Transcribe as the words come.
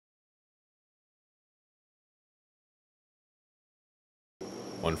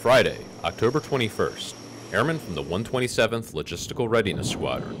On Friday, October 21st, airmen from the 127th Logistical Readiness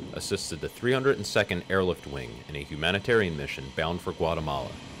Squadron assisted the 302nd Airlift Wing in a humanitarian mission bound for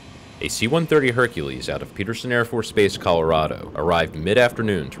Guatemala. A C-130 Hercules out of Peterson Air Force Base, Colorado, arrived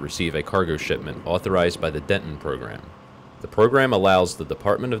mid-afternoon to receive a cargo shipment authorized by the Denton program. The program allows the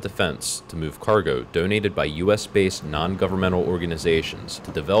Department of Defense to move cargo donated by U.S.-based non-governmental organizations to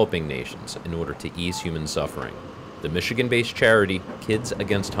developing nations in order to ease human suffering. The Michigan-based charity Kids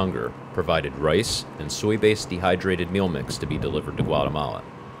Against Hunger provided rice and soy-based dehydrated meal mix to be delivered to Guatemala.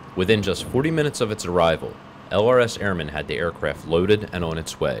 Within just 40 minutes of its arrival, LRS airmen had the aircraft loaded and on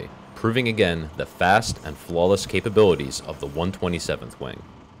its way, proving again the fast and flawless capabilities of the 127th Wing.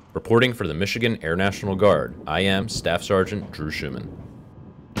 Reporting for the Michigan Air National Guard, I am Staff Sergeant Drew Schumann.